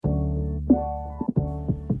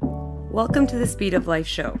Welcome to the Speed of Life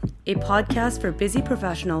Show, a podcast for busy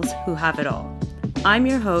professionals who have it all. I'm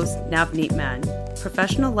your host, Navneet Mann,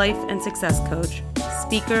 professional life and success coach,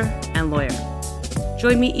 speaker, and lawyer.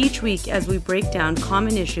 Join me each week as we break down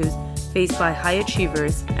common issues faced by high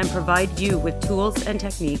achievers and provide you with tools and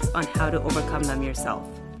techniques on how to overcome them yourself.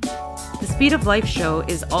 The Speed of Life Show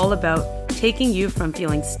is all about taking you from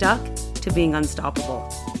feeling stuck to being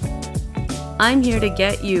unstoppable. I'm here to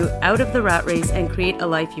get you out of the rat race and create a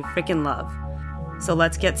life you freaking love. So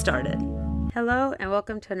let's get started. Hello and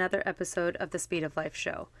welcome to another episode of the Speed of Life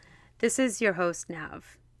Show. This is your host,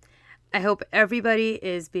 Nav. I hope everybody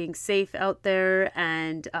is being safe out there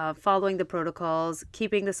and following the protocols,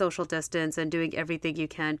 keeping the social distance, and doing everything you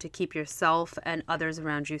can to keep yourself and others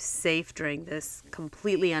around you safe during this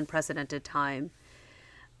completely unprecedented time.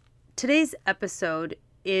 Today's episode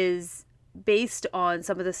is based on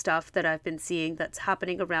some of the stuff that I've been seeing that's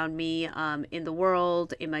happening around me in the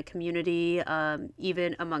world, in my community,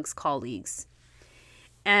 even amongst colleagues.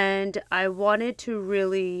 And I wanted to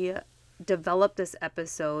really develop this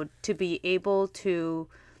episode to be able to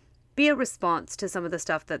be a response to some of the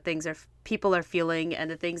stuff that people are feeling and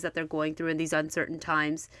the things that they're going through in these uncertain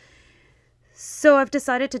times. So I've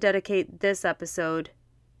decided to dedicate this episode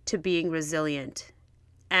to being resilient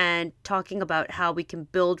and talking about how we can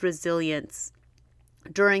build resilience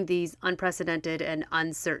during these unprecedented and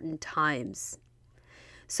uncertain times.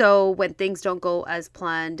 So when things don't go as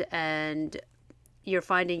planned and you're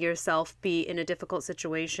finding yourself be in a difficult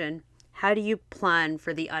situation, how do you plan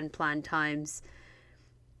for the unplanned times?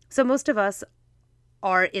 So most of us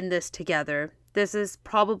are in this together. This is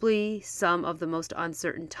probably some of the most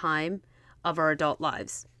uncertain time of our adult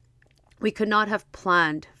lives. We could not have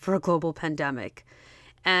planned for a global pandemic.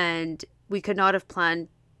 And we could not have planned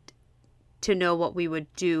to know what we would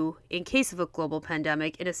do in case of a global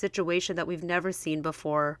pandemic in a situation that we've never seen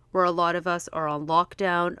before, where a lot of us are on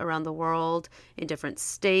lockdown around the world, in different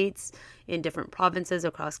states, in different provinces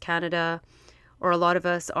across Canada, or a lot of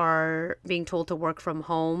us are being told to work from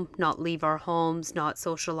home, not leave our homes, not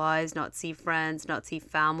socialize, not see friends, not see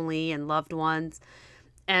family and loved ones.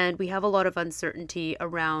 And we have a lot of uncertainty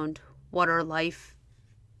around what our life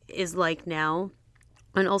is like now,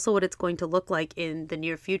 and also what it's going to look like in the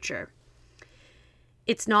near future.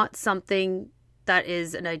 It's not something that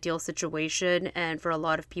is an ideal situation, and for a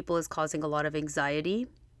lot of people is causing a lot of anxiety.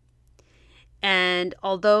 And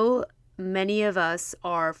although many of us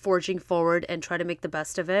are forging forward and try to make the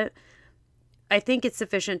best of it, I think it's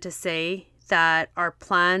sufficient to say that our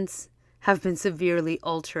plans have been severely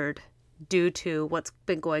altered due to what's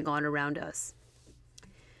been going on around us.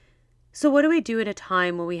 So what do we do in a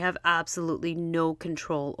time when we have absolutely no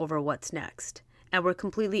control over what's next? And we're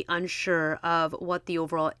completely unsure of what the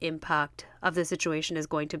overall impact of the situation is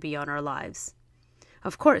going to be on our lives?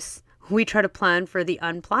 Of course, we try to plan for the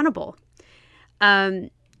unplannable. Some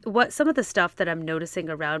of the stuff that I'm noticing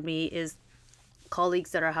around me is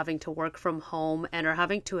colleagues that are having to work from home and are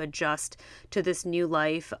having to adjust to this new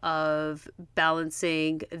life of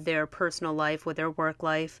balancing their personal life with their work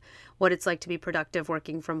life, what it's like to be productive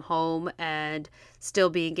working from home and still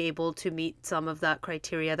being able to meet some of that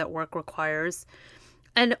criteria that work requires.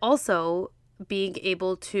 And also being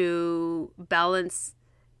able to balance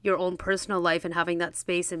your own personal life and having that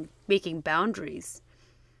space and making boundaries.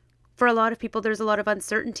 For a lot of people, there's a lot of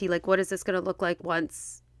uncertainty. Like, what is this going to look like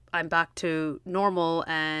once I'm back to normal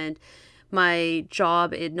and my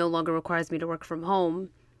job, it no longer requires me to work from home?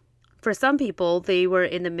 For some people, they were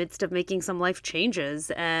in the midst of making some life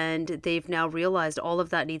changes and they've now realized all of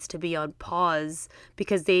that needs to be on pause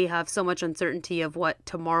because they have so much uncertainty of what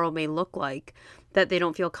tomorrow may look like that they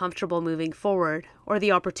don't feel comfortable moving forward, or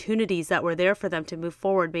the opportunities that were there for them to move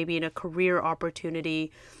forward, maybe in a career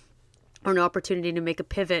opportunity or an opportunity to make a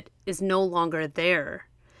pivot, is no longer there.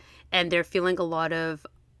 And they're feeling a lot of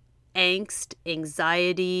angst,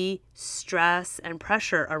 anxiety, stress, and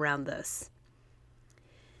pressure around this.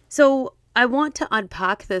 So I want to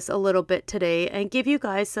unpack this a little bit today and give you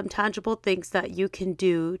guys some tangible things that you can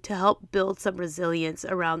do to help build some resilience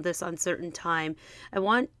around this uncertain time. I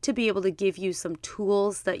want to be able to give you some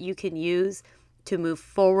tools that you can use to move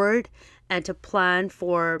forward and to plan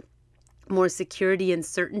for more security and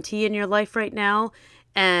certainty in your life right now,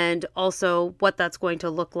 and also what that's going to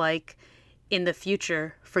look like in the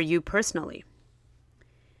future for you personally.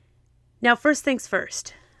 Now, first things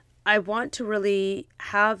first, I want to really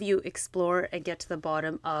have you explore and get to the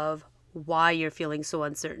bottom of why you're feeling so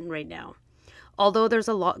uncertain right now. Although there's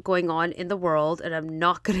a lot going on in the world, and I'm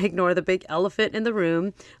not going to ignore the big elephant in the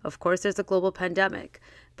room, of course there's a global pandemic.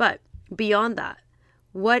 But beyond that,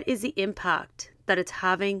 what is the impact that it's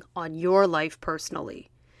having on your life personally?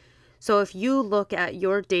 So if you look at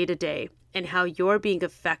your day-to-day and how you're being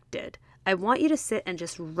affected, I want you to sit and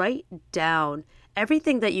just write down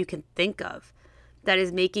everything that you can think of that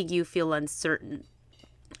is making you feel uncertain.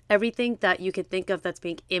 Everything that you can think of that's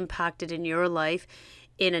being impacted in your life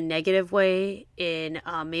in a negative way, in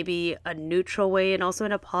maybe a neutral way, and also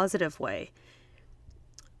in a positive way.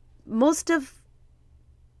 Most of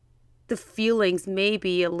the feelings may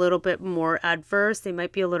be a little bit more adverse. They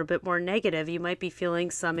might be a little bit more negative. You might be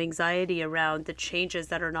feeling some anxiety around the changes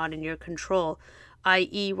that are not in your control,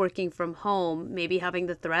 i.e. working from home, maybe having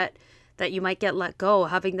the threat that you might get let go,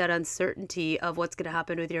 having that uncertainty of what's going to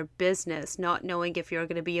happen with your business, not knowing if you're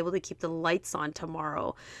going to be able to keep the lights on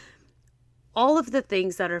tomorrow. All of the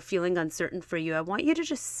things that are feeling uncertain for you, I want you to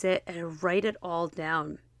just sit and write it all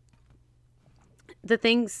down. The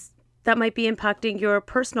things that might be impacting your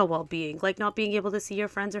personal well-being, like not being able to see your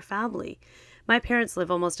friends or family. My parents live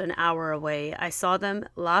almost an hour away. I saw them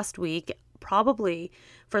last week, probably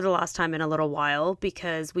for the last time in a little while,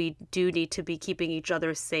 because we do need to be keeping each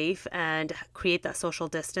other safe and create that social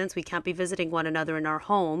distance. We can't be visiting one another in our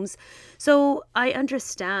homes. So I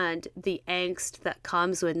understand the angst that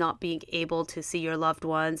comes with not being able to see your loved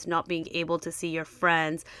ones, not being able to see your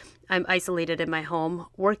friends. I'm isolated in my home,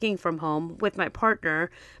 working from home with my partner,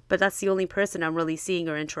 but that's the only person I'm really seeing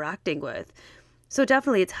or interacting with. So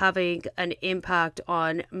definitely it's having an impact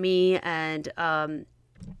on me and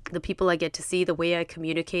the people I get to see, the way I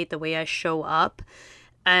communicate, the way I show up.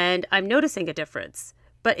 And I'm noticing a difference,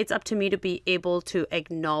 but it's up to me to be able to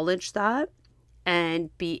acknowledge that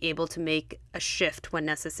and be able to make a shift when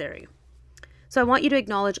necessary. So I want you to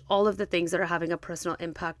acknowledge all of the things that are having a personal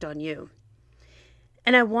impact on you.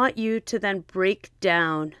 And I want you to then break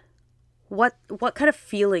down what kind of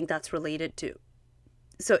feeling that's related to.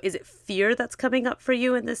 So is it fear that's coming up for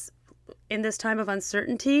you in this time of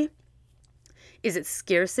uncertainty? Is it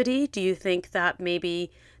scarcity? Do you think that maybe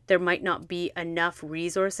there might not be enough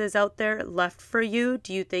resources out there left for you?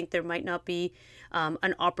 Do you think there might not be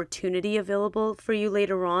an opportunity available for you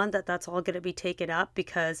later on, that's all going to be taken up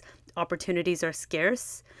because opportunities are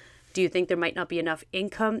scarce? Do you think there might not be enough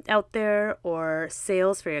income out there or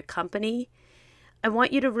sales for your company? I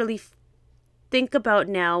want you to really think about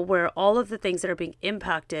now where all of the things that are being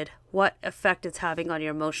impacted, what effect it's having on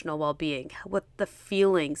your emotional well-being, what the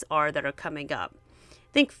feelings are that are coming up.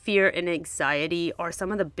 I think fear and anxiety are some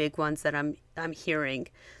of the big ones that I'm hearing.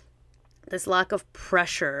 This lack of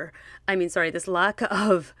this lack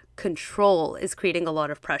of control is creating a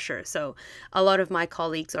lot of pressure. So a lot of my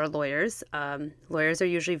colleagues are lawyers. Lawyers are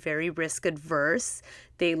usually very risk adverse.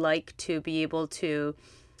 They like to be able to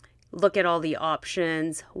look at all the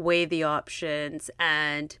options, weigh the options,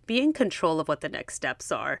 and be in control of what the next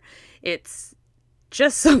steps are. It's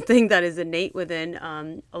just something that is innate within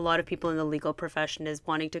a lot of people in the legal profession, is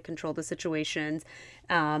wanting to control the situations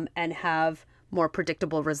and have more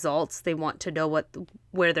predictable results. They want to know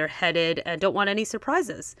where they're headed and don't want any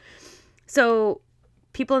surprises. So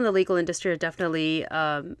people in the legal industry are definitely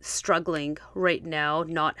struggling right now,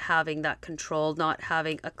 not having that control, not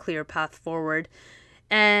having a clear path forward.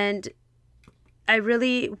 And I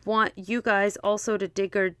really want you guys also to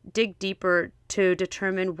dig deeper to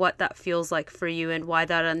determine what that feels like for you and why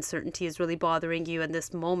that uncertainty is really bothering you in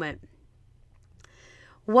this moment.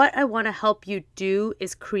 What I want to help you do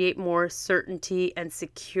is create more certainty and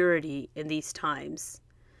security in these times.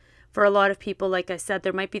 For a lot of people, like I said,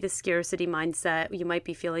 there might be the scarcity mindset. You might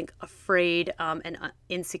be feeling afraid and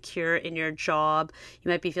insecure in your job. You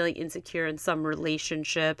might be feeling insecure in some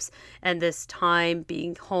relationships. And this time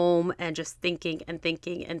being home and just thinking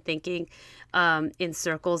in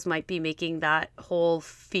circles might be making that whole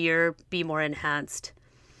fear be more enhanced.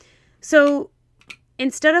 So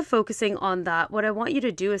instead of focusing on that, what I want you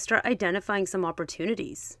to do is start identifying some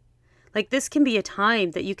opportunities. Like, this can be a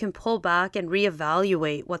time that you can pull back and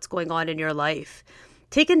reevaluate what's going on in your life.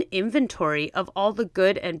 Take an inventory of all the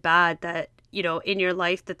good and bad that, in your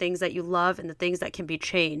life, the things that you love and the things that can be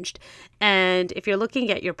changed. And if you're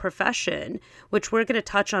looking at your profession, which we're going to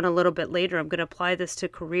touch on a little bit later, I'm going to apply this to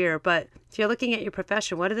career. But if you're looking at your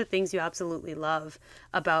profession, what are the things you absolutely love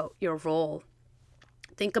about your role?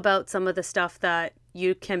 Think about some of the stuff that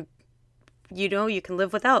you can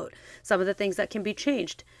live without, some of the things that can be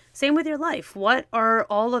changed. Same with your life. What are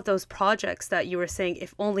all of those projects that you were saying,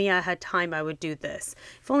 if only I had time, I would do this.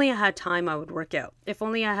 If only I had time, I would work out. If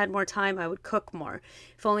only I had more time, I would cook more.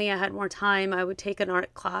 If only I had more time, I would take an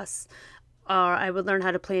art class, or I would learn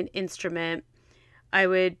how to play an instrument. I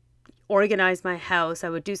would organize my house. I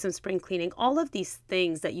would do some spring cleaning. All of these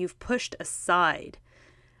things that you've pushed aside,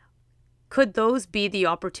 could those be the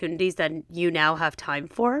opportunities that you now have time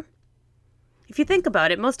for? if you think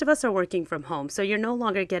about it, most of us are working from home. So you're no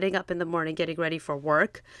longer getting up in the morning, getting ready for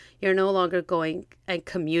work. You're no longer going and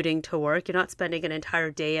commuting to work. You're not spending an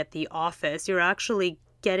entire day at the office. You're actually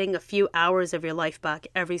getting a few hours of your life back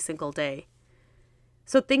every single day.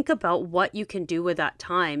 So think about what you can do with that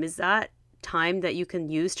time. Is that time that you can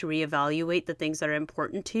use to reevaluate the things that are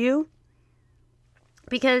important to you?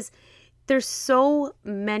 Because there's so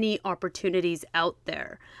many opportunities out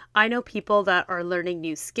there. I know people that are learning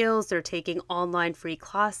new skills. They're taking online free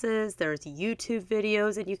classes. There's YouTube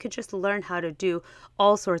videos, and you can just learn how to do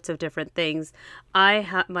all sorts of different things.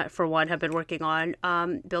 For one, have been working on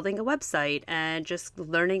building a website and just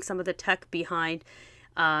learning some of the tech behind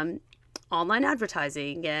online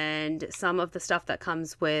advertising and some of the stuff that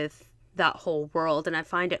comes with that whole world. And I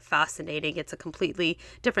find it fascinating. It's a completely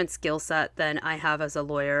different skill set than I have as a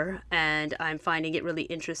lawyer. And I'm finding it really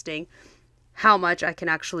interesting how much I can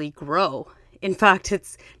actually grow. In fact,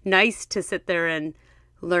 it's nice to sit there and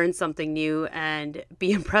learn something new and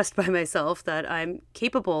be impressed by myself that I'm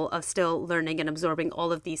capable of still learning and absorbing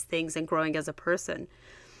all of these things and growing as a person.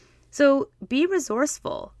 So be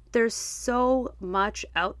resourceful. There's so much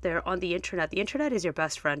out there on the internet. The internet is your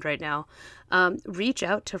best friend right now. Reach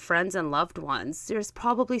out to friends and loved ones. There's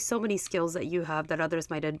probably so many skills that you have that others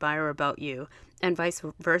might admire about you, and vice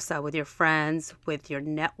versa with your friends, with your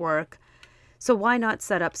network. So why not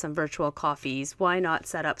set up some virtual coffees? Why not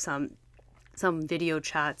set up some video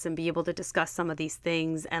chats and be able to discuss some of these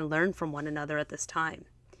things and learn from one another at this time?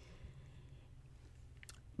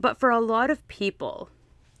 But for a lot of people,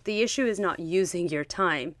 the issue is not using your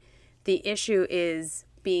time. The issue is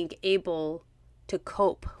being able to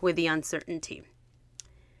cope with the uncertainty.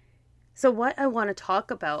 So what I want to talk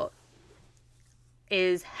about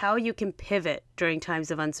is how you can pivot during times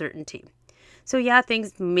of uncertainty. So yeah,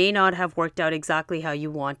 things may not have worked out exactly how you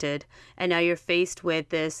wanted, and now you're faced with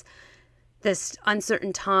this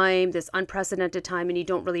uncertain time, this unprecedented time, and you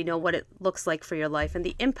don't really know what it looks like for your life and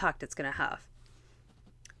the impact it's going to have.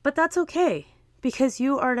 But that's okay, because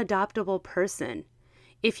you are an adaptable person.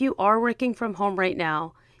 If you are working from home right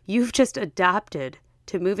now, you've just adapted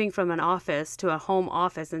to moving from an office to a home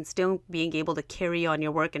office and still being able to carry on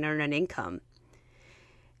your work and earn an income.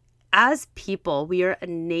 As people, we are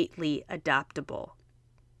innately adaptable.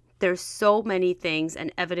 There's so many things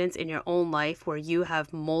and evidence in your own life where you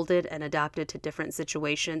have molded and adapted to different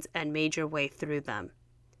situations and made your way through them.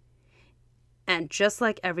 And just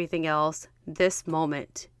like everything else, this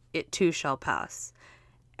moment, it too shall pass.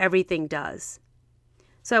 Everything does.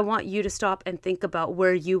 So I want you to stop and think about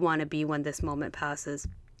where you want to be when this moment passes.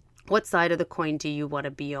 What side of the coin do you want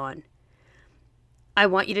to be on? I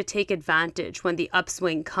want you to take advantage when the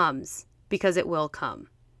upswing comes, because it will come.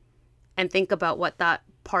 And think about what that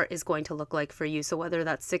part is going to look like for you. So whether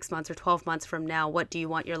that's 6 months or 12 months from now, what do you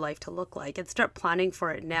want your life to look like? And start planning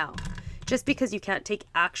for it now. Just because you can't take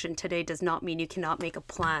action today does not mean you cannot make a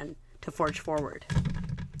plan to forge forward.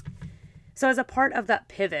 So as a part of that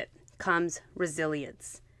pivot comes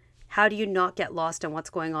resilience. How do you not get lost in what's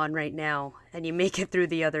going on right now and you make it through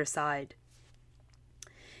the other side?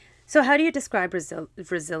 So how do you describe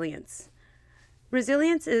resilience?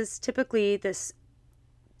 Resilience is typically the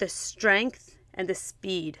strength and the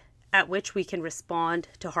speed at which we can respond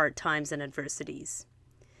to hard times and adversities.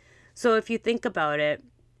 So if you think about it,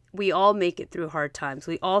 we all make it through hard times.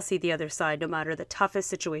 We all see the other side, no matter the toughest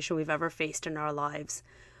situation we've ever faced in our lives.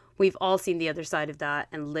 We've all seen the other side of that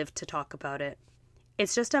and lived to talk about it.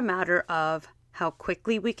 It's just a matter of how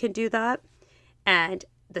quickly we can do that and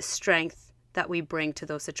the strength that we bring to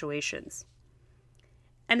those situations.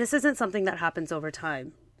 And this isn't something that happens over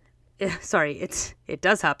time. It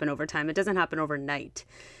does happen over time. It doesn't happen overnight.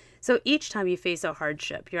 So each time you face a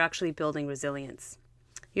hardship, you're actually building resilience.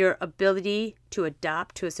 Your ability to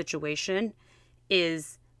adapt to a situation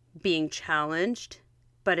is being challenged,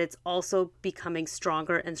 but it's also becoming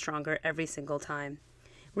stronger and stronger every single time.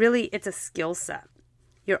 Really, it's a skill set.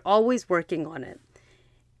 You're always working on it.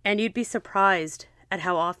 And you'd be surprised at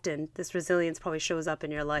how often this resilience probably shows up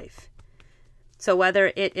in your life. So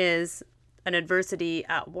whether it is an adversity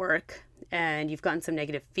at work and you've gotten some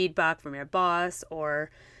negative feedback from your boss, or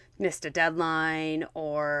missed a deadline,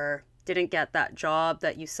 or didn't get that job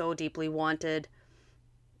that you so deeply wanted,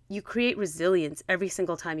 you create resilience every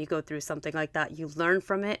single time you go through something like that. You learn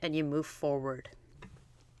from it and you move forward.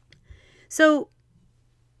 So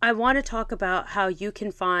I want to talk about how you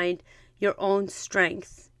can find your own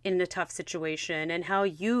strength in a tough situation and how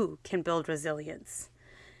you can build resilience.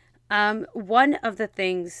 One of the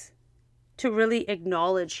things to really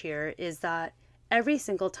acknowledge here is that every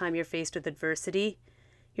single time you're faced with adversity,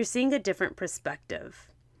 you're seeing a different perspective.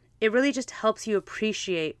 it really just helps you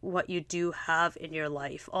appreciate what you do have in your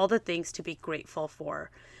life, all the things to be grateful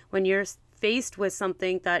for. When you're faced with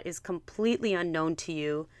something that is completely unknown to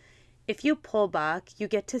you, if you pull back, you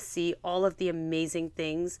get to see all of the amazing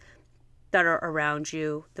things that are around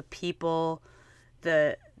you, the people,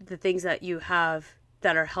 the things that you have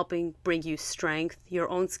that are helping bring you strength, your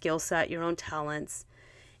own skill set, your own talents.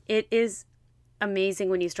 It is amazing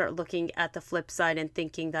when you start looking at the flip side and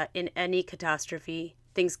thinking that in any catastrophe,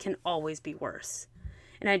 things can always be worse.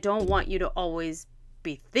 And I don't want you to always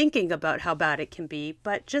be thinking about how bad it can be,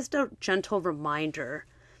 but just a gentle reminder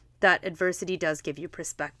that adversity does give you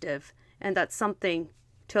perspective, and that's something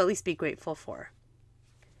to at least be grateful for.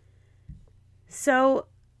 So,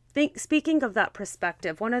 speaking of that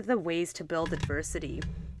perspective, one of the ways to build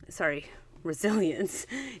resilience,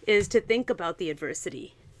 is to think about the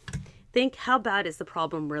adversity. Think, how bad is the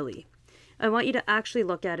problem really? I want you to actually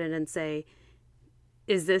look at it and say,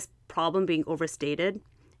 is this problem being overstated?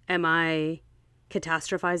 Am I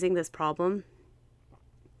catastrophizing this problem?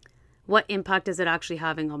 What impact is it actually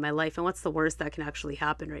having on my life? And what's the worst that can actually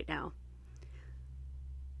happen right now?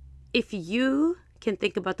 If you can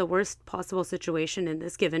think about the worst possible situation in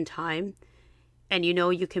this given time, and you know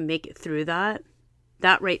you can make it through that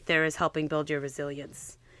right there is helping build your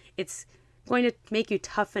resilience. It's going to make you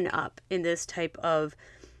toughen up in this type of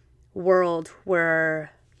world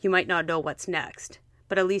where you might not know what's next,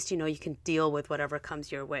 but at least you know you can deal with whatever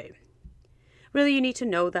comes your way. Really, you need to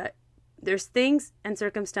know that there's things and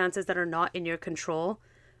circumstances that are not in your control,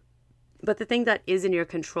 but the thing that is in your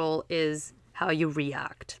control is how you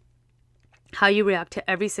react. How you react to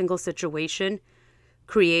every single situation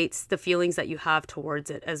creates the feelings that you have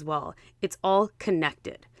towards it as well. It's all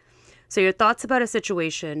connected. So your thoughts about a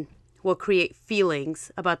situation will create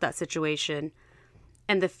feelings about that situation,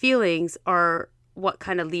 and the feelings are what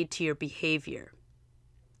kind of lead to your behavior.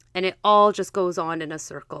 And it all just goes on in a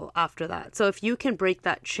circle after that. So if you can break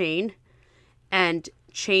that chain and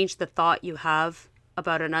change the thought you have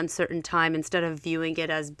about an uncertain time, instead of viewing it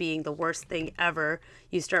as being the worst thing ever,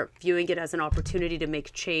 you start viewing it as an opportunity to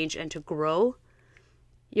make change and to grow.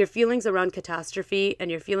 Your feelings around catastrophe and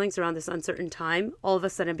your feelings around this uncertain time all of a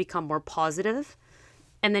sudden become more positive.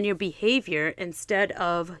 And then your behavior, instead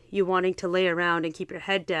of you wanting to lay around and keep your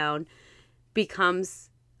head down, becomes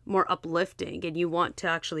more uplifting, and you want to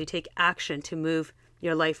actually take action to move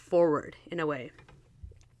your life forward in a way.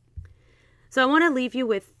 So I want to leave you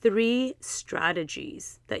with 3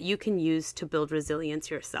 strategies that you can use to build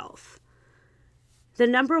resilience yourself. The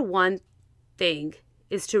number one thing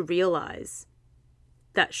is to realize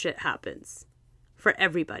that shit happens for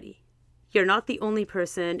everybody. You're not the only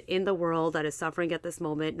person in the world that is suffering at this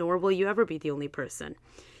moment, nor will you ever be the only person.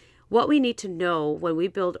 What we need to know when we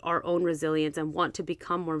build our own resilience and want to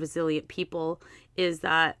become more resilient people is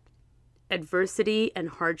that adversity and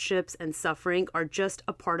hardships and suffering are just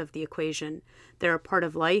a part of the equation. They're a part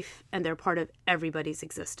of life, and they're part of everybody's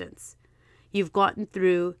existence. You've gotten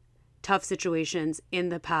through tough situations in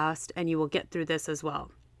the past, and you will get through this as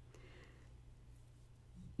well.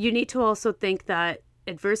 You need to also think that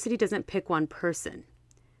adversity doesn't pick one person.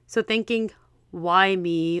 So thinking, why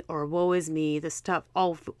me, or woe is me, this stuff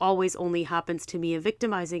always only happens to me, and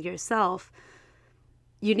victimizing yourself,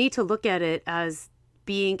 you need to look at it as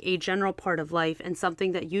being a general part of life and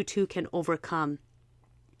something that you too can overcome.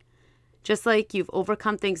 Just like you've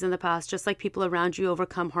overcome things in the past, just like people around you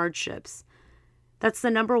overcome hardships. That's the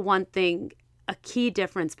number one thing. A key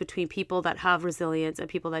difference between people that have resilience and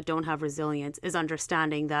people that don't have resilience is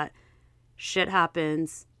understanding that shit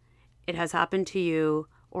happens. It has happened to you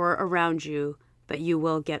or around you, but you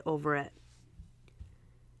will get over it.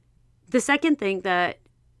 The second thing that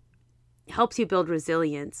helps you build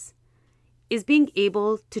resilience is being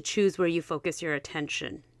able to choose where you focus your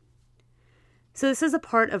attention. So this is a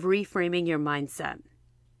part of reframing your mindset.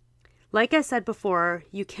 Like I said before,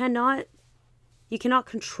 you cannot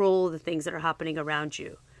control the things that are happening around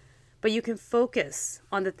you, but you can focus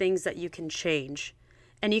on the things that you can change,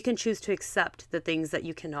 and you can choose to accept the things that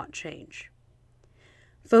you cannot change.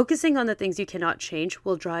 Focusing on the things you cannot change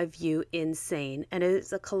will drive you insane, and it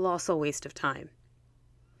is a colossal waste of time.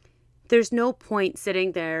 There's no point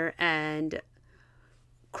sitting there and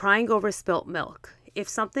crying over spilt milk. If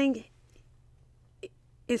something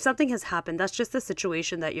has happened, that's just the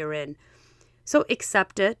situation that you're in. So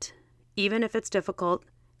accept it, even if it's difficult,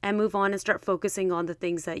 and move on and start focusing on the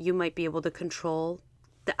things that you might be able to control,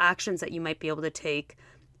 the actions that you might be able to take,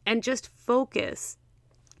 and just focus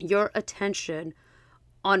your attention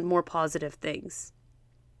on more positive things.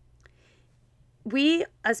 We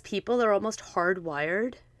as people are almost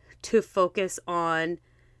hardwired to focus on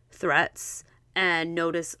threats and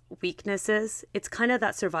notice weaknesses. It's kind of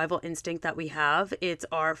that survival instinct that we have. It's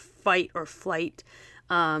our fight or flight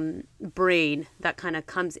brain that kind of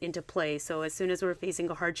comes into play. So as soon as we're facing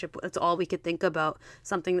a hardship, that's all we could think about.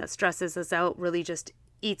 Something that stresses us out really just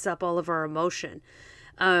eats up all of our emotion.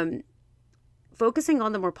 Focusing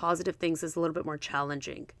on the more positive things is a little bit more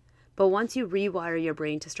challenging. But once you rewire your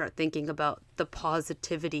brain to start thinking about the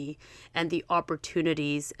positivity and the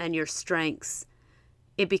opportunities and your strengths,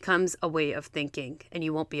 it becomes a way of thinking and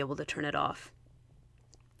you won't be able to turn it off.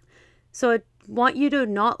 So I want you to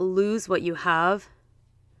not lose what you have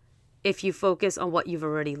if you focus on what you've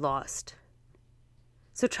already lost.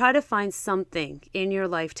 So try to find something in your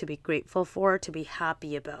life to be grateful for, to be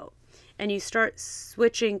happy about. And you start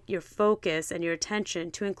switching your focus and your attention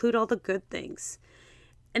to include all the good things.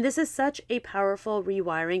 And this is such a powerful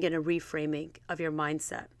rewiring and a reframing of your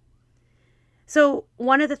mindset. So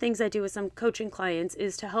one of the things I do with some coaching clients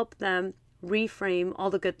is to help them reframe all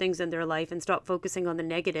the good things in their life and stop focusing on the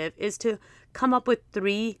negative, is to come up with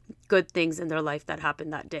 3 good things in their life that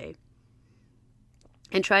happened that day.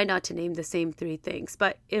 And try not to name the same 3 things,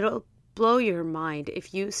 but it'll blow your mind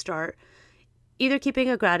if you start either keeping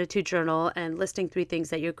a gratitude journal and listing 3 things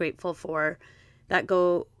that you're grateful for that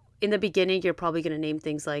go, in the beginning, you're probably going to name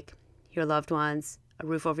things like your loved ones, a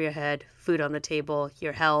roof over your head, food on the table,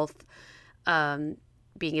 your health,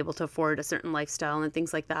 being able to afford a certain lifestyle and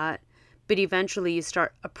things like that. But eventually you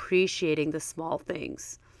start appreciating the small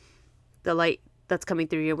things, the light that's coming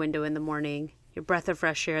through your window in the morning, your breath of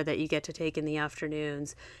fresh air that you get to take in the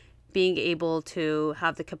afternoons, being able to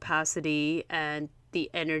have the capacity and the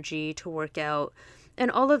energy to work out. And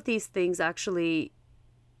all of these things, actually,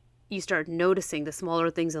 you start noticing the smaller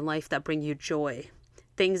things in life that bring you joy,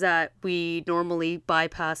 things that we normally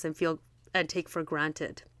bypass and feel and take for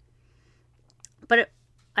granted. But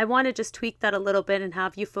I want to just tweak that a little bit and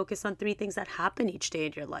have you focus on 3 things that happen each day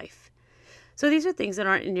in your life. So these are things that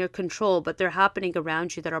aren't in your control, but they're happening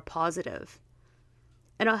around you that are positive.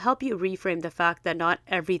 And I'll help you reframe the fact that not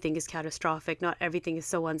everything is catastrophic. Not everything is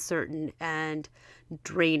so uncertain and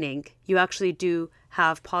draining. You actually do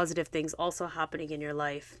have positive things also happening in your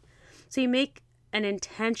life. So you make an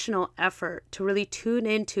intentional effort to really tune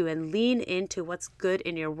into and lean into what's good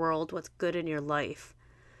in your world, what's good in your life.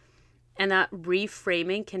 And that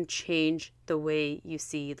reframing can change the way you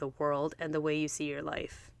see the world and the way you see your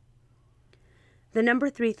life. The number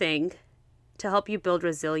 3 thing to help you build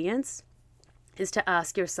resilience is to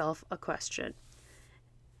ask yourself a question.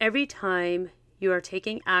 Every time you are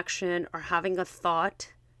taking action or having a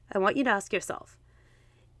thought, I want you to ask yourself,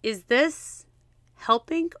 is this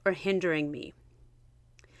helping or hindering me?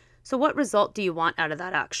 So what result do you want out of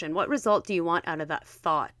that action? What result do you want out of that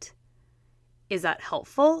thought? Is that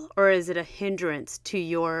helpful or is it a hindrance to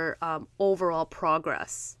your overall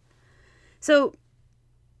progress? So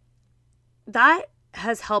that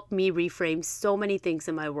has helped me reframe so many things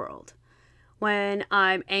in my world. When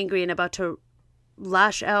I'm angry and about to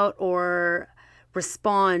lash out or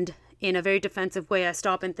respond in a very defensive way, I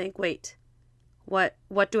stop and think, wait, what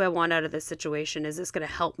do I want out of this situation? Is this going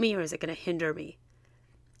to help me or is it going to hinder me?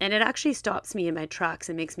 And it actually stops me in my tracks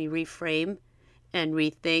and makes me reframe and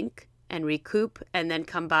rethink and recoup and then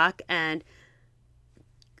come back and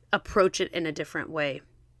approach it in a different way.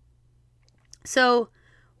 So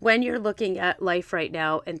when you're looking at life right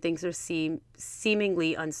now and things are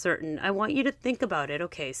seemingly uncertain, I want you to think about it.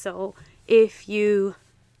 Okay, so if you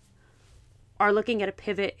are looking at a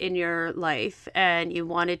pivot in your life and you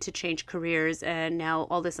wanted to change careers and now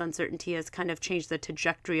all this uncertainty has kind of changed the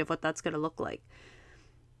trajectory of what that's going to look like.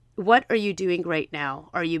 What are you doing right now?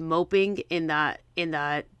 Are you moping in that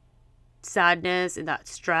sadness, in that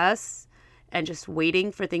stress and just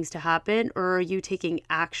waiting for things to happen, or are you taking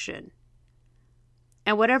action?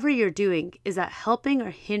 And whatever you're doing, is that helping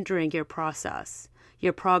or hindering your process,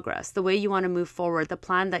 your progress, the way you want to move forward, the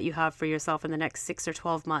plan that you have for yourself in the next 6 or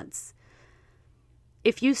 12 months?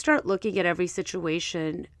 If you start looking at every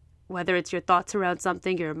situation, whether it's your thoughts around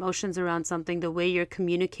something, your emotions around something, the way you're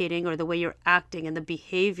communicating or the way you're acting and the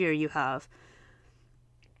behavior you have,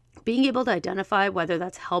 being able to identify whether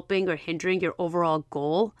that's helping or hindering your overall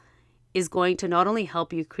goal is going to not only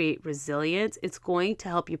help you create resilience, it's going to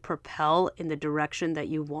help you propel in the direction that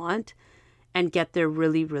you want and get there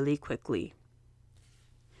really, really quickly.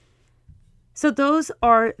 So those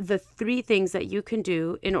are the 3 things that you can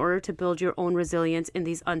do in order to build your own resilience in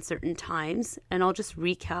these uncertain times. And I'll just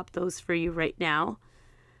recap those for you right now.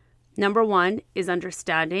 Number 1 is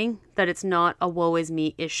understanding that it's not a woe is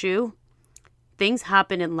me issue. Things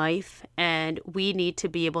happen in life and we need to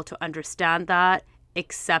be able to understand that,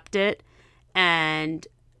 accept it, and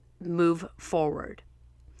move forward.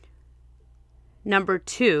 Number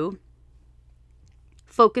 2,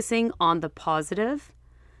 focusing on the positive,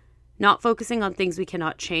 not focusing on things we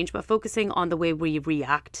cannot change, but focusing on the way we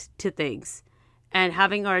react to things and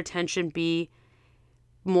having our attention be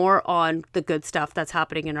more on the good stuff that's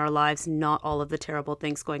happening in our lives, not all of the terrible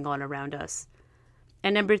things going on around us.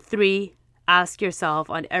 And number 3, ask yourself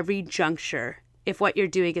on every juncture if what you're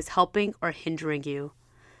doing is helping or hindering you.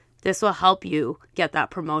 This will help you get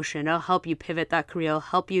that promotion. It'll help you pivot that career. It'll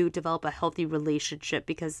help you develop a healthy relationship,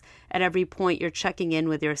 because at every point you're checking in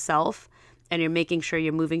with yourself and you're making sure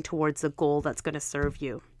you're moving towards the goal that's going to serve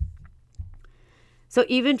you. So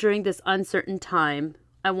even during this uncertain time,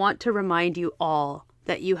 I want to remind you all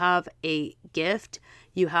that you have a gift,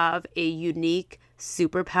 you have a unique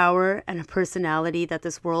superpower and a personality that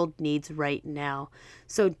this world needs right now.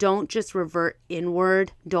 So don't just revert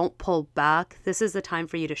inward. Don't pull back. This is the time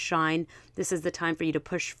for you to shine. This is the time for you to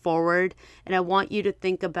push forward. And I want you to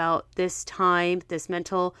think about this time, this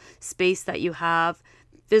mental space that you have,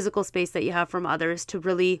 physical space that you have from others, to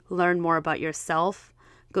really learn more about yourself,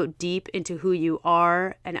 go deep into who you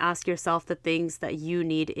are, and ask yourself the things that you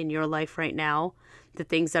need in your life right now, the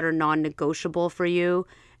things that are non-negotiable for you,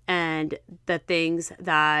 and the things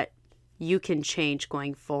that you can change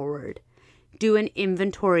going forward. Do an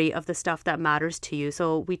inventory of the stuff that matters to you.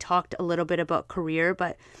 So we talked a little bit about career,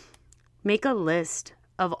 but make a list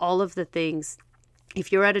of all of the things.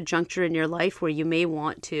 If you're at a juncture in your life where you may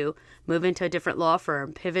want to move into a different law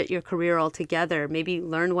firm, pivot your career altogether, maybe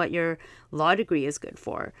learn what your law degree is good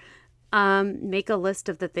for, make a list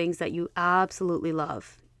of the things that you absolutely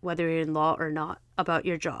love, whether you're in law or not, about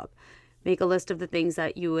your job. Make a list of the things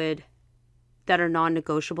that that are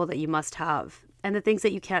non-negotiable, that you must have, and the things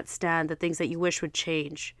that you can't stand, the things that you wish would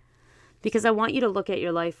change. Because I want you to look at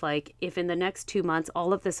your life like, if in the next 2 months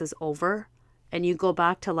all of this is over and you go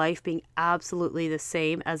back to life being absolutely the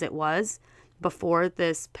same as it was before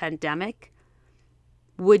this pandemic,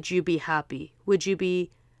 would you be happy? Would you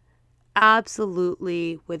be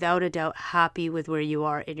absolutely, without a doubt, happy with where you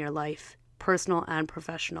are in your life, personal and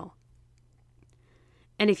professional?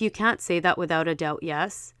 And if you can't say that without a doubt,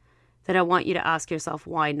 yes, then I want you to ask yourself,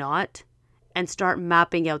 why not? And start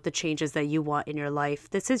mapping out the changes that you want in your life.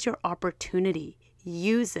 This is your opportunity.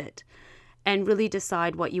 Use it and really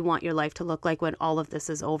decide what you want your life to look like when all of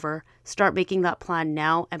this is over. Start making that plan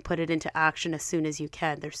now and put it into action as soon as you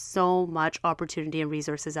can. There's so much opportunity and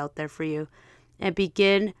resources out there for you. And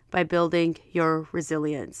begin by building your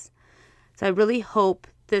resilience. So I really hope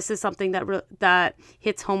this is something that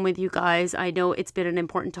hits home with you guys. I know it's been an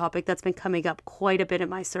important topic that's been coming up quite a bit in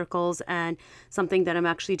my circles, and something that I'm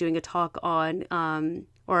actually doing a talk on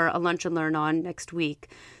or a lunch and learn on next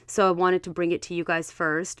week. So I wanted to bring it to you guys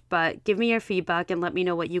first, but give me your feedback and let me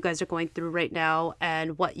know what you guys are going through right now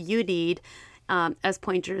and what you need as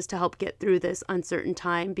pointers to help get through this uncertain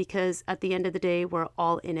time, because at the end of the day, we're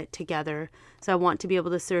all in it together. So I want to be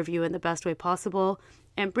able to serve you in the best way possible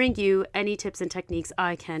and bring you any tips and techniques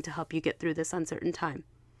I can to help you get through this uncertain time.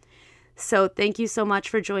 So thank you so much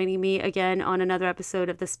for joining me again on another episode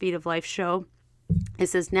of the Speed of Life show.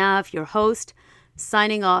 This is Nav, your host,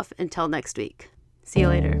 signing off until next week. See you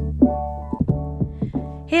later.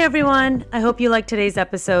 Hey everyone, I hope you liked today's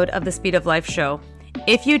episode of the Speed of Life show.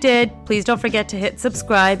 If you did, please don't forget to hit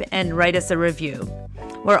subscribe and write us a review.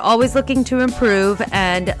 We're always looking to improve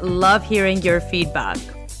and love hearing your feedback.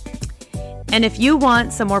 And if you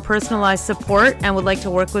want some more personalized support and would like to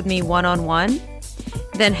work with me one-on-one,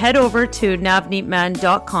 then head over to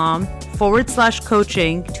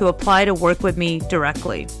navneetman.com/coaching to apply to work with me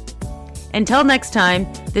directly. Until next time,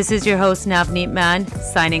 this is your host, Nav Neatman,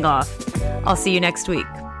 signing off. I'll see you next week.